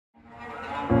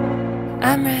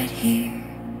I'm right here,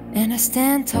 and I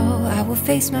stand tall. I will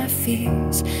face my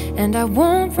fears, and I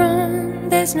won't run,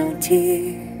 there's no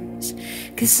tears,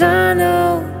 'cause I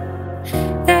know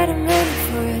that I'm ready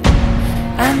for it.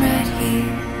 I'm right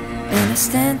here, and I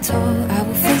stand tall. I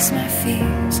will face my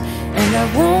fears, and I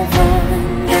won't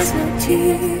run, there's no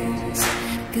tears,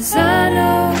 'cause I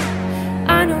know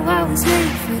I was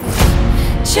made for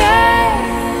this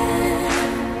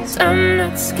chance. I'm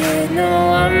not scared,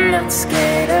 no, I'm not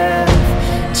scared of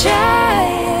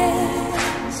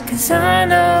chance, 'cause I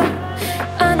know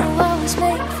I was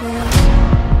made for this.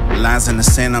 Lines in the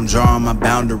sand, I'm drawing my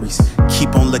boundaries.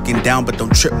 Keep on looking down, but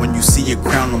don't trip when you see a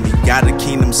crown on me. Got a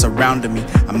kingdom surrounding me,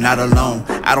 I'm not alone.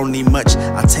 I don't need much,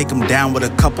 I take them down with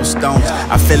a couple stones.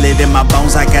 I feel it in my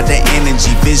bones, I got the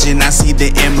energy. Vision, I see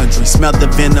the imagery. Smell the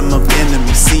venom of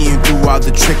enemies, seeing through all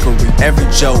the trickery. Every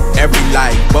joke, every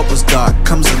lie, what was dark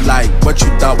comes to light. What you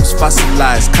thought was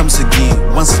fossilized comes again,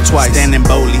 once or twice. Standing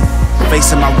boldly,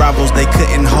 facing my rivals, they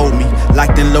couldn't hold me.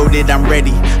 Locked and loaded, I'm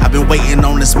ready. I've been waiting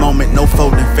on this moment, no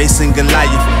folding. Facing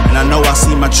Goliath, and I know I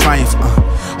see my triumph.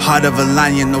 Heart of a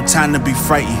lion, no time to be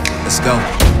frightened. Let's go.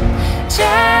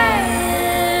 Giants,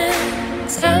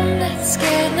 I'm not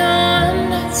scared, no, I'm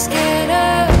not scared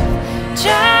of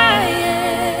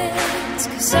giants,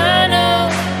 'cause I know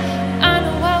I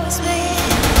was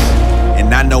made.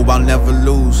 And I know I'll never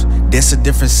lose. There's a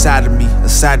different side of me, a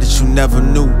side that you never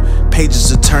knew.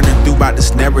 Pages are turning throughout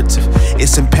this narrative.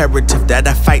 It's imperative that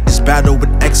I fight this battle with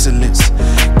excellence.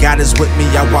 God is with me,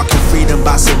 I walk in freedom,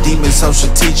 boss of demons, so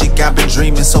strategic. I've been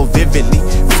dreaming so vividly,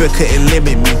 fear couldn't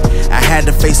limit me. I had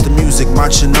to face the music,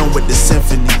 marching on with the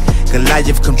symphony.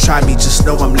 Goliath, come try me, just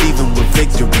know I'm leaving with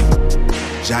victory.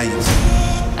 Giants.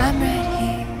 I'm right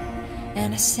here,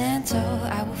 and I stand tall.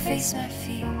 I will face my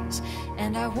fears,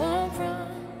 and I won't run.